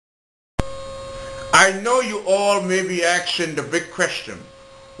I know you all may be asking the big question.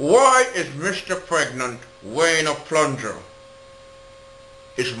 Why is Mr. Pregnant wearing a plunger?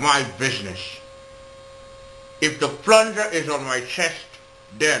 It's my business. If the plunger is on my chest,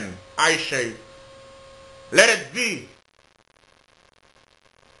 then I say, let it be.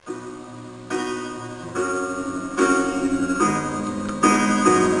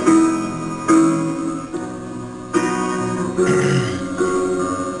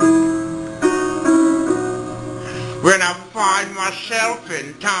 When I find myself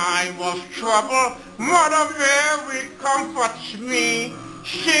in time of trouble, Mother Mary comforts me,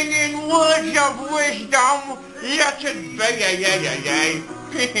 singing words of wisdom, let it be.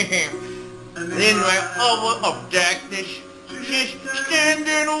 In my hour of darkness, she's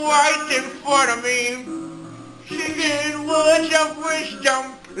standing right in front of me, singing words of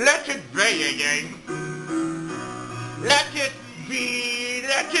wisdom, let it be. Let it be,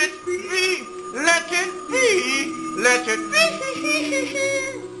 let it be, let it be. Let it be.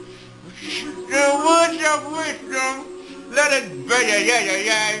 The words of wisdom, let it be.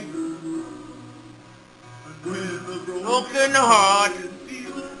 Broken heart.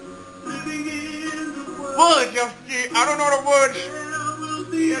 Words of the, I don't know the words.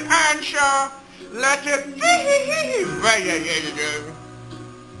 The answer, let it be.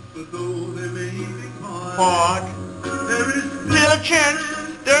 Heart. Still a chance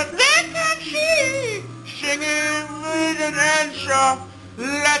that they can see. Singing with an answer,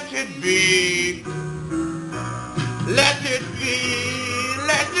 let it be, let it be,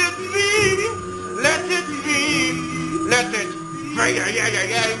 let it be, let it be, let it be,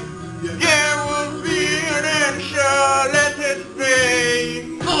 there will be an answer, let it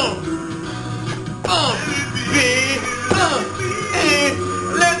be, be,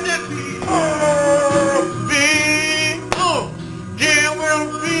 let it be, there will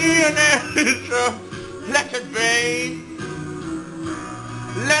be an answer. Let it be.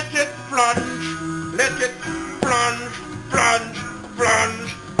 Let it plunge. Let it plunge, plunge,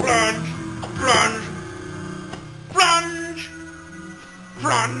 plunge, plunge, plunge, plunge,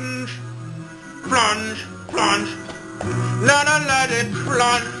 plunge, plunge, plunge. Let it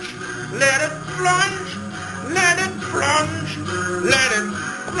plunge. Let it plunge. Let it plunge. Let it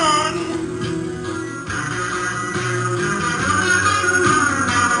plunge.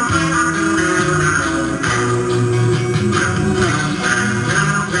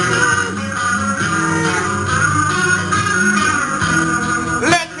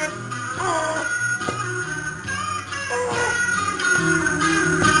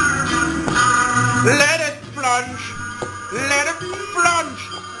 Let it plunge, let it plunge,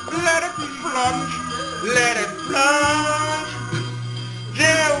 let it plunge, let it plunge.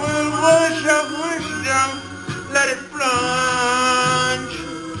 There will words of wisdom, let it plunge,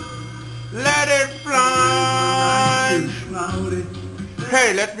 let it plunge.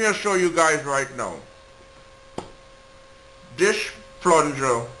 Hey, let me show you guys right now. This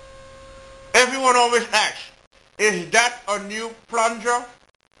plunger, everyone always asks, is that a new plunger?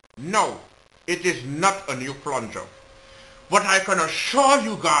 No. It is not a new plunger. But I can assure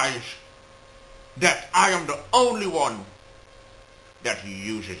you guys that I am the only one that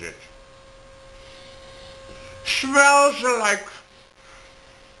uses it. Smells like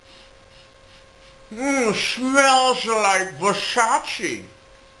Versace.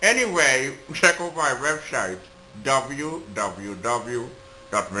 Anyway, check out my website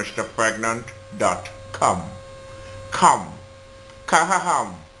www.mrpregnant.com. Come.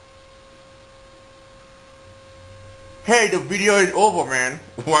 Kahaham. Hey, the video is over, man.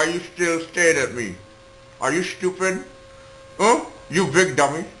 Why you still staring at me? Are you stupid? Huh? You big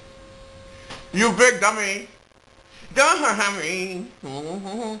dummy. You big dummy. Dummy.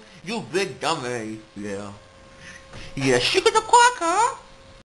 You big dummy. Yeah. Yeah, sugar the quacker.